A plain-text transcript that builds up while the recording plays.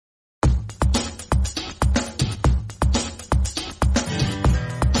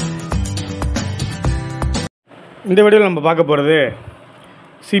இந்த வீடியோவில் நம்ம பார்க்க போகிறது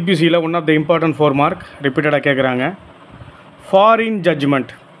சிபிசியில் one of the important 4 mark ரிப்பீட்டடாக கேட்குறாங்க. ஃபாரின்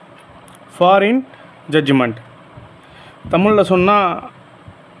ஜட்ஜ்மெண்ட் தமிழில் சொன்னால்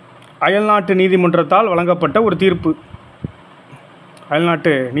அயல்நாட்டு நீதிமன்றத்தால் வழங்கப்பட்ட ஒரு தீர்ப்பு.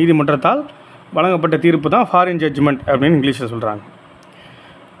 அயல்நாட்டு நீதிமன்றத்தால் வழங்கப்பட்ட தீர்ப்பு தான் ஃபாரின் ஜட்ஜ்மெண்ட் அப்படின்னு இங்கிலீஷில் சொல்கிறாங்க.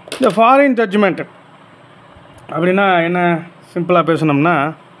 இந்த ஃபாரின் ஜட்ஜ்மெண்ட் அப்படின்னா என்ன, சிம்பிளாக பேசணும்னா,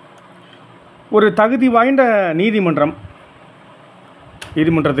 ஒரு தகுதி வாய்ந்த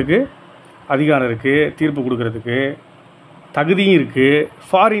நீதிமன்றத்துக்கு அதிகாரம் இருக்குது, தீர்ப்பு கொடுக்கறதுக்கு தகுதியும் இருக்குது.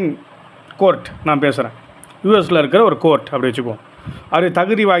 ஃபாரின் கோர்ட் நான் பேசுகிறேன், யூஎஸில் இருக்கிற ஒரு கோர்ட் அப்படி வச்சுக்குவோம். அது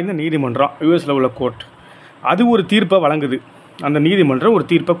தகுதி வாய்ந்த நீதிமன்றம், யூஎஸில் உள்ள கோர்ட். அது ஒரு தீர்ப்பை வழங்குது, அந்த நீதிமன்றம் ஒரு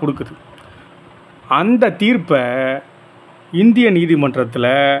தீர்ப்பை கொடுக்குது. அந்த தீர்ப்பை இந்திய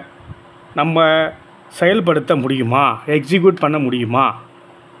நீதிமன்றத்தில் நம்ம செயல்படுத்த முடியுமா, எக்ஸிக்யூட் பண்ண முடியுமா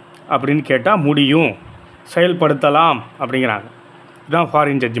அப்படின்னு கேட்டால் முடியும், செயல்படுத்தலாம் அப்படிங்கிறாங்க. இதுதான்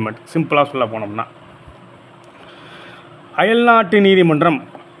ஃபாரின் ஜட்ஜ்மெண்ட். சிம்பிளாக சொல்ல போனோம்னா, அயல்நாட்டு நீதிமன்றம்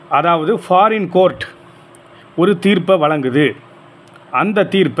அதாவது ஃபாரின் கோர்ட் ஒரு தீர்ப்பை வழங்குது. அந்த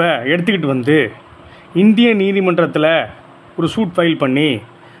தீர்ப்பை எடுத்துக்கிட்டு வந்து இந்திய நீதிமன்றத்தில் ஒரு சூட் ஃபைல் பண்ணி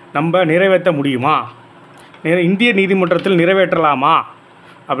நம்ம நிறைவேற்ற முடியுமா, இந்திய நீதிமன்றத்தில் நிறைவேற்றலாமா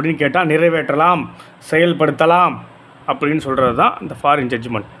அப்படின்னு கேட்டால் நிறைவேற்றலாம், செயல்படுத்தலாம் அப்படின்னு சொல்கிறது தான் இந்த foreign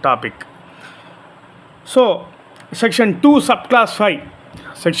judgement topic. So section 2 subclass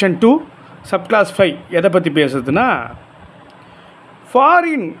 5 எதை பற்றி பேசுதுன்னா,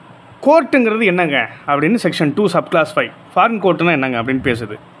 ஃபாரின் கோர்ட்டுங்கிறது என்னங்க அப்படின்னு செக்ஷன் 2 சப்கிளாஸ் 5 ஃபாரின் கோர்ட்டுனா என்னங்க அப்படின்னு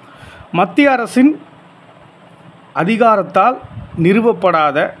பேசுது. மத்திய அரசின் அதிகாரத்தால்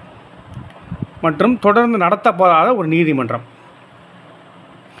நிறுவப்படாத மற்றும் தொடர்ந்து நடத்தப்படாத ஒரு நீதிமன்றம்.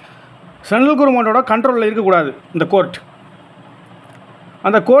 சென்ட்ரல் கவர்மெண்ட்டோட கண்ட்ரோலில் இருக்கக்கூடாது இந்த கோர்ட்.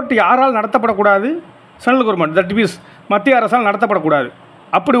 அந்த கோர்ட் யாரால் நடத்தப்படக்கூடாது, சென்ட்ரல் கவர்மெண்ட், தட் மீன்ஸ் மத்திய அரசால் நடத்தப்படக்கூடாது.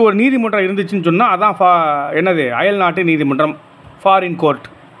 அப்படி ஒரு நீதிமன்றம் இருந்துச்சுன்னு சொன்னால் அதான் என்னது, அயல்நாட்டு நீதிமன்றம், ஃபாரின் கோர்ட்.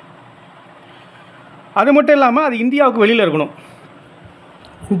 அது மட்டும் இல்லாமல் அது இந்தியாவுக்கு வெளியில் இருக்கணும்,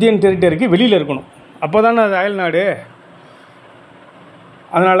 இந்தியன் டெரிட்டரிக்கு வெளியில் இருக்கணும். அப்போ தானே அது அயல்நாடு.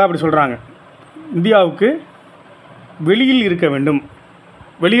 அதனால் அப்படி சொல்கிறாங்க, இந்தியாவுக்கு வெளியில் இருக்க வேண்டும்.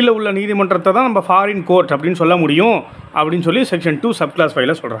 வெளியில் உள்ள நீதிமன்றத்தை தான் நம்ம ஃபாரின் கோர்ட் அப்படின்னு சொல்ல முடியும் அப்படின்னு சொல்லி செக்ஷன் 2 சப்கிளாஸ்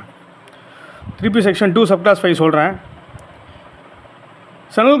 5 சொல்கிறாங்க. திருப்பி செக்ஷன் 2 சப்கிளாஸ் 5 சொல்கிறேன்.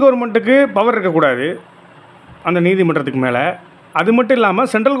 சென்ட்ரல் கவர்மெண்ட்டுக்கு பவர் இருக்கக்கூடாது அந்த நீதிமன்றத்துக்கு மேலே. அது மட்டும் இல்லாமல்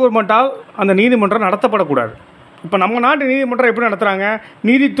சென்ட்ரல் கவர்மெண்ட்டால் அந்த நீதிமன்றம் நடத்தப்படக்கூடாது. இப்போ நம்ம நாட்டு நீதிமன்றம் எப்படி நடத்துகிறாங்க,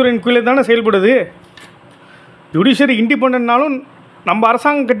 நீதித்துறையின் கீழே தானே செயல்படுது. ஜுடிஷியரி இண்டிபெண்ட்னாலும் நம்ம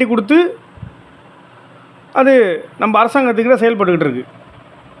அரசாங்கம் கட்டி கொடுத்து அது நம்ம அரசாங்கத்துக்கு செயல்பட்டுக்கிட்டு இருக்குது.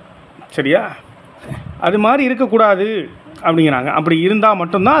 சரியா? அது மாதிரி இருக்கக்கூடாது அப்படிங்கிறாங்க. அப்படி இருந்தால்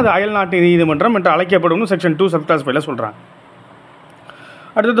மட்டும்தான் அது அயல்நாட்டு நீதிமன்றம் என்று அழைக்கப்படும் செக்ஷன் 2 சப்கிளாஸ் 5 சொல்கிறாங்க.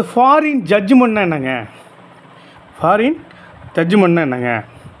 அடுத்தது ஃபாரின் ஜட்ஜ்மெண்ட்னா என்னங்க? ஃபாரின் ஜட்ஜ்மெண்ட்னா என்னங்க?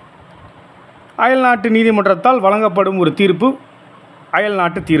 அயல்நாட்டு நீதிமன்றத்தால் வழங்கப்படும் ஒரு தீர்ப்பு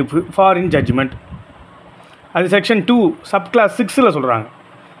அயல்நாட்டு தீர்ப்பு, ஃபாரின் ஜட்ஜ்மெண்ட். அது செக்ஷன் 2 சப்கிளாஸ் 6 சொல்கிறாங்க.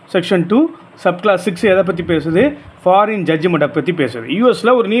 செக்ஷன் 2 சப்கிளாஸ் 6 எதை பற்றி பேசுது, ஃபாரின் ஜட்ஜ்மெண்ட்டை பற்றி பேசுது.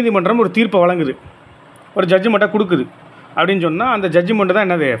 யூஎஸில் ஒரு நீதிமன்றம் ஒரு தீர்ப்பை வழங்குது, ஒரு ஜட்ஜ்மெண்ட்டை கொடுக்குது அப்படின்னு சொன்னால் அந்த ஜட்ஜ்மெண்ட் தான்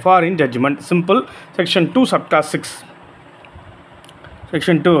என்னது, foreign judgement. Simple. Section 2 subclass 6.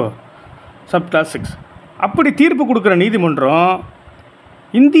 Section 2 subclass 6. அப்படி தீர்ப்பு கொடுக்குற நீதிமன்றம்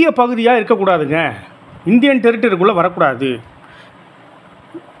இந்திய பகுதியாக இருக்கக்கூடாதுங்க, இந்தியன் டெரிட்டரிக்குள்ளே வரக்கூடாது,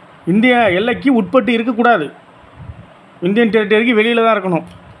 இந்திய எல்லைக்கு உட்பட்டு இருக்கக்கூடாது, இந்தியன் டெரிட்டரிக்கு வெளியில் தான் இருக்கணும்.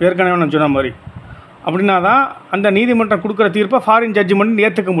 ஏற்கனவே நான் சொன்ன மாதிரி. அப்படின்னா தான் அந்த நீதிமன்றம் கொடுக்குற தீர்ப்பை ஃபாரின் ஜட்ஜ்மெண்ட்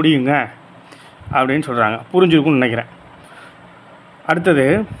ஏற்றுக்க முடியுங்க அப்படின்னு சொல்கிறாங்க. புரிஞ்சிருக்கும்னு நினைக்கிறேன். அடுத்தது,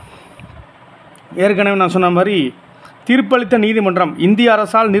 ஏற்கனவே நான் சொன்ன மாதிரி தீர்ப்பளித்த நீதிமன்றம் இந்திய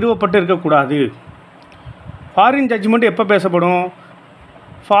அரசால் நிறுவப்பட்டு இருக்கக்கூடாது. ஃபாரின் ஜட்ஜ்மெண்ட் எப்போ பேசப்படும்,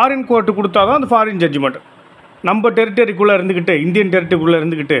 ஃபாரின் கோர்ட்டு கொடுத்தா தான் அது ஃபாரின் ஜட்ஜ்மெண்ட். நம்ம டெரிட்டரிக்குள்ளே இருந்துக்கிட்டு, இந்தியன் டெரிட்டரிக்குள்ளே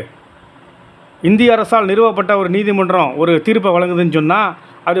இருந்துக்கிட்டு இந்திய அரசால் நிறுவப்பட்ட ஒரு நீதிமன்றம் ஒரு தீர்ப்பை வழங்குதுன்னு சொன்னால்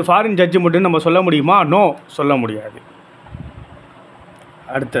அது ஃபாரின் ஜட்ஜ்மெண்ட்டுன்னு நம்ம சொல்ல முடியுமா? நோ, சொல்ல முடியாது.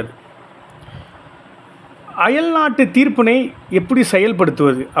 அடுத்தது, அயல்நாட்டு தீர்ப்பினை எப்படி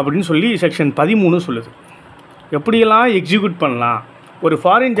செயல்படுத்துவது அப்படின்னு சொல்லி செக்ஷன் 13 சொல்லுது. எப்படியெல்லாம் எக்ஸிக்யூட் பண்ணலாம், ஒரு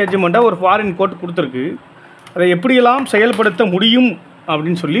ஃபாரின் ஜட்ஜ்மெண்ட்டாக ஒரு ஃபாரின் கோர்ட் கொடுத்துருக்கு, அதை எப்படியெல்லாம் செயல்படுத்த முடியும்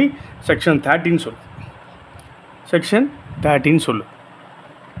அப்படின்னு சொல்லி செக்ஷன் 13 சொல்லுது. செக்ஷன் 13 சொல்லு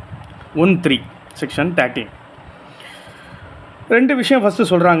 1(3) செக்ஷன் 13 2 விஷயம் ஃபஸ்ட்டு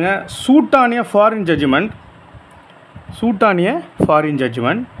சொல்கிறாங்க. Suit on a foreign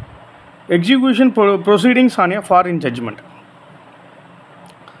judgement, execution proceedings on a foreign judgement.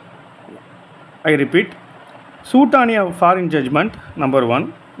 I repeat, suit on a foreign judgement number 1.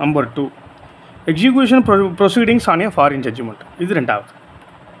 Number 2, execution proceedings on a foreign judgement. இது ரெண்டாவது.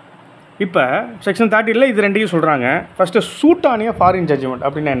 இப்போ செக்ஷன் 30 இது ரெண்டையும் சொல்கிறாங்க. First suit on a foreign judgement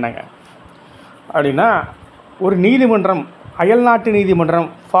அப்படின்னா என்னங்க அப்படின்னா, ஒரு நீதிமன்றம், அயல்நாட்டு நீதிமன்றம்,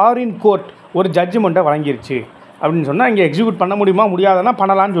 ஃபாரின் கோர்ட் ஒரு ஜட்ஜ்மெண்ட்டை வழங்கிருச்சு அப்படின்னு சொன்னால் இங்கே எக்ஸிக்யூட் பண்ண முடியுமா முடியாதுன்னா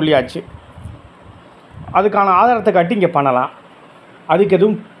பண்ணலான்னு சொல்லியாச்சு. அதுக்கான ஆதாரத்தை காட்டி இங்கே பண்ணலாம். அதுக்கு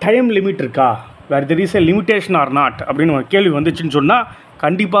எதுவும் டைம் லிமிட் இருக்கா, வேறு there is a limitation R not அப்படின்னு ஒரு கேள்வி வந்துச்சுன்னு சொன்னால்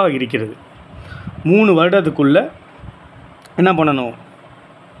கண்டிப்பாக இருக்கிறது. 3 வருடத்துக்குள்ளே என்ன பண்ணணும்,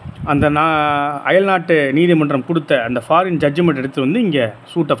 அந்த அயல்நாட்டு நீதிமன்றம் கொடுத்த அந்த ஃபாரின் ஜட்ஜ்மெண்ட் எடுத்து வந்து இங்கே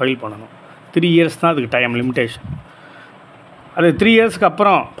சூட்டை ஃபைல் பண்ணணும். 3 இயர்ஸ் தான் அதுக்கு டைம் லிமிட்டேஷன். அது 3 இயர்ஸ்க்கு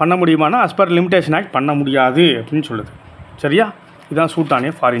அப்புறம் பண்ண முடியுமானா as per லிமிட்டேஷன் ஆக்ட் பண்ண முடியாது அப்படின்னு சொல்லுது. சரியா? இதுதான் suit on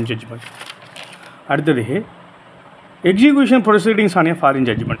a foreign judgement. அடுத்தது execution proceedings on a foreign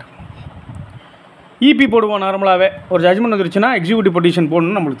judgement. EB போடுவோம் நார்மலாகவே. ஒரு ஜட்ஜ்மெண்ட் வந்துருச்சுன்னா எக்ஸிக்யூட்டிவ் பெட்டிஷன்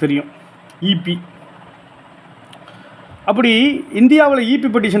போடணும்னு நம்மளுக்கு தெரியும். இபி அப்படி இந்தியாவில் இபி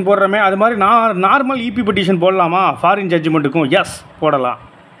பெட்டிஷன் போடுறோமே, அது மாதிரி நார்மல் இபி பெட்டிஷன் போடலாமா ஃபாரின் ஜட்ஜ்மெண்ட்டுக்கும்? எஸ், போடலாம்.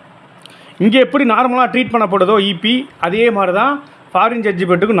 இங்கே எப்படி நார்மலாக ட்ரீட் பண்ணப்படுதோ இபி, அதே மாதிரி தான் ஃபாரின்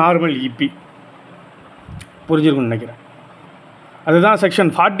ஜட்ஜ்மெண்ட்டுக்கும் நார்மல் இபி. புரிஞ்சிருக்குன்னு நினைக்கிறேன். அதுதான்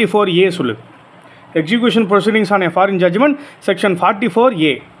செக்ஷன் 44A சொல்லுது. Execution proceedings on a foreign judgement section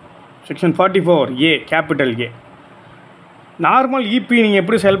 44A. Section 44A capital A. Normal EB நீங்கள்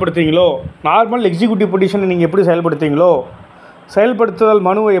எப்படி செயல்படுத்துவீங்களோ, நார்மல் எக்ஸிக்யூட்டிவ் பெட்டிஷனை நீங்கள் எப்படி செயல்படுத்துவீங்களோ, செயல்படுத்துதல்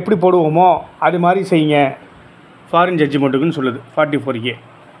மனுவை எப்படி போடுவோமோ அது மாதிரி செய்யுங்க ஃபாரின் ஜட்ஜ்மெண்ட்டுக்குன்னு சொல்லுது 44A.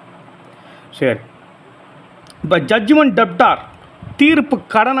 சரி, இப்போ ஜட்ஜ்மெண்ட் டெப்டார், தீர்ப்பு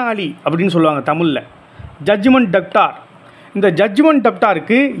கடனாளி அப்படின்னு சொல்லுவாங்க தமிழில். ஜட்ஜ்மெண்ட் டெப்டார், இந்த ஜட்ஜ்மெண்ட்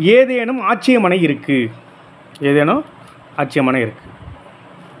டெப்டாருக்கு ஏதேனும் ஆட்சேபனை இருக்குது. ஏதேனும் ஆட்சேபனை இருக்குது.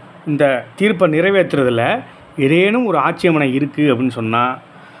 இந்த தீர்ப்பை நிறைவேற்றுறதில் ஏதேனும் ஒரு ஆட்சேபனை இருக்குது அப்படின்னு சொன்னால்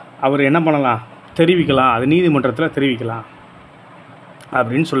அவர் என்ன பண்ணலாம், தெரிவிக்கலாம். அது நீதிமன்றத்தில் தெரிவிக்கலாம்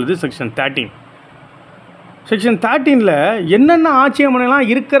அப்படின்னு சொல்லுது செக்ஷன் 13. செக்ஷன் 13ல் என்னென்ன ஆட்சேபனைலாம்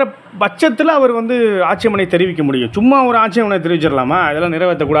இருக்கிற பட்சத்தில் அவர் வந்து ஆட்சேபனை தெரிவிக்க முடியும். சும்மா ஒரு ஆட்சேபனை தெரிவிச்சிடலாமா, இதெல்லாம்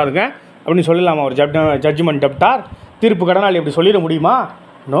நிறைவேற்றக்கூடாதுங்க அப்படின்னு சொல்லலாமா ஒரு ஜட்ஜ்மெண்ட் டெப்டார், தீர்ப்பு கடனாளி அப்படி சொல்லிட முடியுமா?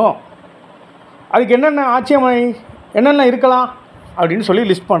 நோ. அதுக்கு என்னென்ன ஆட்சேபனை என்னென்ன இருக்கலாம் அப்படின்னு சொல்லி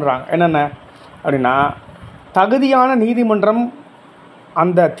லிஸ்ட் பண்ணுறாங்க. என்னென்ன அப்படின்னா, தகுதியான நீதிமன்றம்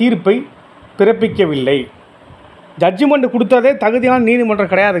அந்த தீர்ப்பை பிறப்பிக்கவில்லை. ஜட்ஜ்மெண்ட் கொடுத்ததே தகுதியான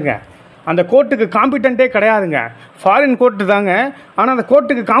நீதிமன்றம் கிடையாதுங்க. அந்த கோர்ட்டுக்கு காம்பிட்டண்ட்டே கிடையாதுங்க. ஃபாரின் கோர்ட்டு தாங்க, ஆனால் அந்த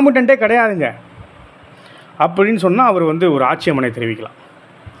கோர்ட்டுக்கு காம்பிட்டண்ட்டே கிடையாதுங்க அப்படின்னு சொன்னால் அவர் வந்து ஒரு ஆட்சேபனை தெரிவிக்கலாம்.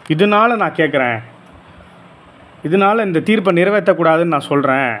 இதனால் நான் கேட்குறேன், இதனால் இந்த தீர்ப்பை நிறைவேற்றக்கூடாதுன்னு நான்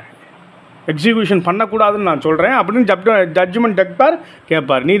சொல்கிறேன், எக்ஸிக்யூஷன் பண்ணக்கூடாதுன்னு நான் சொல்கிறேன் அப்படின்னு ஜட்ஜ்மெண்ட் டெப்டார்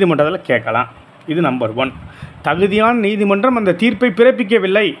கேட்பார். நீதிமன்றத்தில் கேட்கலாம். இது நம்பர் 1. தகுதியான நீதிமன்றம் அந்த தீர்ப்பை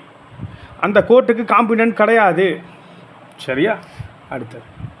பிறப்பிக்கவில்லை, அந்த கோர்ட்டுக்கு காம்பிடன்ட் கிடையாது. சரியா? அடுத்தது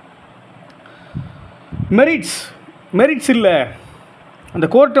மெரிட்ஸ் இல்லை. அந்த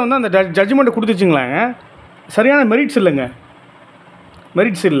கோர்ட்டை வந்து அந்த ஜட்ஜ்மெண்ட்டை கொடுத்துச்சிங்களாங்க, சரியான மெரிட்ஸ் இல்லைங்க,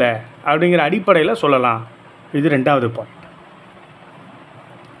 மெரிட்ஸ் இல்லை அப்படிங்கிற அடிப்படையில் சொல்லலாம். இது 2வது பாயிண்ட்.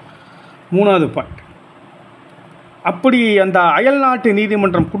 3வது பாயிண்ட், அப்படி அந்த அயல்நாட்டு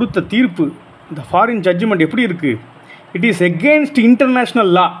நீதிமன்றம் கொடுத்த தீர்ப்பு, இந்த ஃபாரின் ஜட்ஜ்மெண்ட் எப்படி இருக்குது, it is against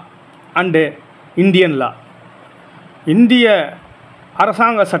international law and Indian லா. இந்திய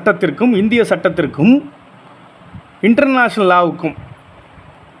அரசாங்க சட்டத்திற்கும் இந்திய சட்டத்திற்கும் இன்டர்நேஷ்னல் லாவுக்கும்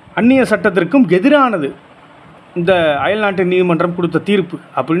அந்நிய சட்டத்திற்கும் எதிரானது இந்த அயல்நாட்டு நீதிமன்றம் கொடுத்த தீர்ப்பு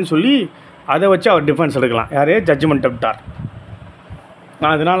அப்படின்னு சொல்லி அதை வச்சு அவர் டிஃபென்ஸ் எடுக்கலாம். யாரே? ஜட்ஜ்மெண்ட் டெப்டார்.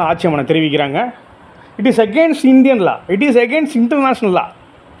 நான் அதனால் ஆட்சேபனை தெரிவிக்கிறாங்க. It is against Indian law, it is against international லா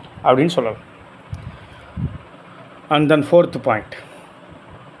அப்படின்னு சொல்லலாம். அண்ட் தென் 4th பாயிண்ட்,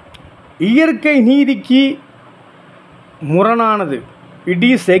 இயற்கை நீதிக்கு முரணானது. It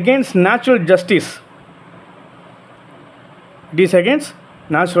is against natural justice. It is against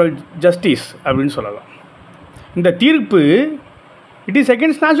natural justice அப்படின்னு சொல்லலாம். இந்த தீர்ப்பு it is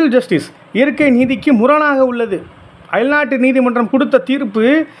against natural justice, இயற்கை நீதிக்கு முரணாக உள்ளது. அயல்நாட்டு நீதிமன்றம் கொடுத்த தீர்ப்பு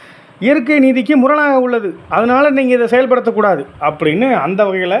இயற்கை நீதிக்கு முரணாக உள்ளது, அதனால் நீங்கள் இதை செயல்படுத்தக்கூடாது அப்படின்னு அந்த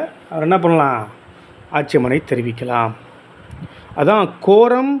வகையில் அவர் என்ன பண்ணலாம், ஆட்சேபனை தெரிவிக்கலாம். அதான்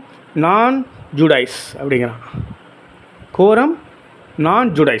கோரம் நான் ஜுடைஸ் அப்படிங்கிறான். கோரம் நான்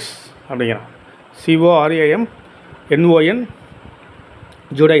ஜுடைஸ் அப்படிங்கிறான். CORAM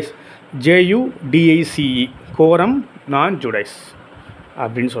ஜுடைஸ் JUDICE, கோரம் நான் ஜுடைஸ்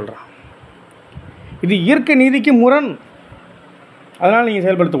அப்படின்னு சொல்கிறான். இது இயற்கை நீதிக்கு முரண், அதனால் நீங்கள்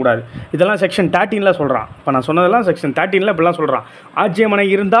செயல்படுத்தக்கூடாது. இதெல்லாம் செக்ஷன் 13ல் சொல்கிறான். இப்போ நான் சொன்னதெல்லாம் செக்ஷன் 13ல் இப்படிலாம் சொல்கிறான். ஆட்சேபனை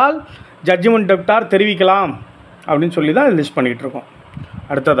இருந்தால் ஜட்ஜ்மெண்ட் டெப்டார் தெரிவிக்கலாம் அப்படின்னு சொல்லி தான் லிஸ்ட் பண்ணிகிட்டு இருக்கோம்.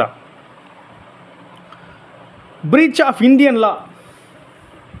 அடுத்ததா பிரீச் ஆஃப் இந்தியன் லா.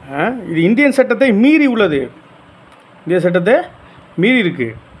 இது இந்தியன் சட்டத்தை மீறி உள்ளது, இந்திய சட்டத்தை மீறி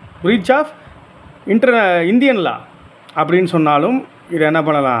இருக்குது. பிரீச் ஆஃப் இந்தியன் லா அப்படின்னு சொன்னாலும் இதை என்ன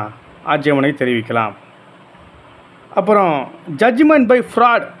பண்ணலாம், ஆட்சேபனை தெரிவிக்கலாம். அப்புறம் ஜட்ஜ்மெண்ட் பை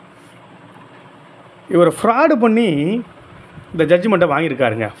ஃப்ராட். இவர் ஃப்ராடு பண்ணி இந்த ஜட்ஜ்மெண்ட்டை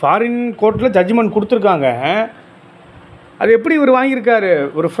வாங்கியிருக்காருங்க. ஃபாரின் கோர்ட்டில் ஜட்ஜ்மெண்ட் கொடுத்துருக்காங்க, அது எப்படி இவர் வாங்கியிருக்காரு,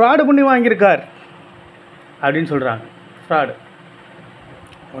 ஒரு ஃப்ராடு பண்ணி வாங்கியிருக்கார் அப்படின்னு சொல்கிறாங்க. ஃப்ராடு.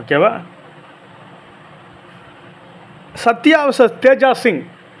 ஓகேவா. சத்யாவசஸ் தேஜா சிங்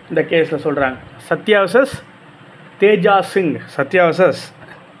இந்த கேஸில் சொல்கிறாங்க. சத்யாவசஸ்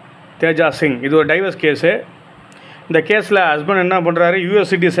தேஜா சிங் இது ஒரு டைவர்ஸ் கேஸு. இந்த கேஸில் ஹஸ்பண்ட் என்ன பண்ணுறாரு,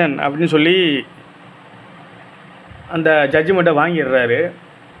 யூஎஸ் சிட்டிசன் அப்படின்னு சொல்லி அந்த ஜட்ஜ்மெண்ட்டை வாங்கிடுறாரு.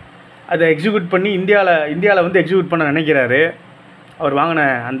 அதை எக்ஸிக்யூட் பண்ணி இந்தியாவில் வந்து எக்ஸிக்யூட் பண்ண நினைக்கிறாரு. அவர் வாங்கின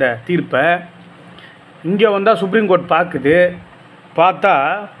அந்த தீர்ப்பை இங்கே வந்தால் சுப்ரீம் கோர்ட் பார்க்குது. பார்த்தா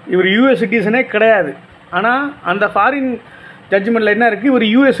இவர் யூஎஸ் சிட்டிசனே கிடையாது. ஆனால் அந்த ஃபாரின் ஜட்ஜ்மெண்ட்டில் என்ன இருக்குது, இவர்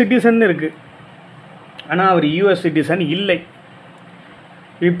யூஎஸ் சிட்டிசன் இருக்குது. ஆனால் அவர் யூஎஸ் சிட்டிசன் இல்லை.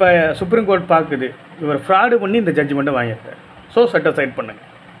 இப்போ சுப்ரீம் கோர்ட் பார்க்குது, இவர் ஃப்ராடு பண்ணி இந்த ஜட்ஜ்மெண்ட்டை வாங்கியிருக்காரு. ஸோ சைட் பண்ணுங்கள்,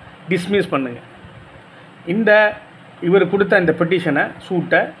 டிஸ்மிஸ் பண்ணுங்கள். இவர் கொடுத்த இந்த பெட்டிஷனை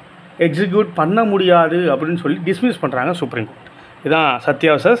சூட்டை எக்ஸிக்யூட் பண்ண முடியாது அப்படின்னு சொல்லி டிஸ்மிஸ் பண்ணுறாங்க சுப்ரீம் கோர்ட். இதுதான்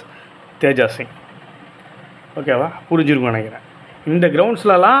சத்யாவசஸ் தேஜா சிங். ஓகேவா, புரிஞ்சிருக்கும் நினைக்கிறேன். இந்த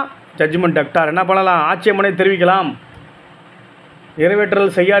கிரவுண்ட்ஸ்லலாம் ஜட்ஜ்மெண்ட் டாக்டர் என்ன பண்ணலாம், ஆட்சேபனை தெரிவிக்கலாம்.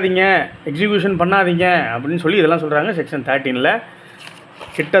 நிறைவேற்றல் செய்யாதீங்க, எக்ஸிக்யூஷன் பண்ணாதீங்க அப்படின்னு சொல்லி இதெல்லாம் சொல்கிறாங்க செக்ஷன் 13.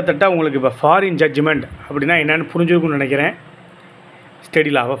 கிட்டத்தட்ட உங்களுக்கு இப்போ ஃபாரின் ஜட்ஜ்மெண்ட் அப்படின்னா என்னென்னு புரிஞ்சிருக்கும்னு நினைக்கிறேன்.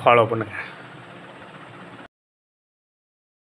 ஸ்டடி லாவை ஃபாலோ பண்ணுங்கள்.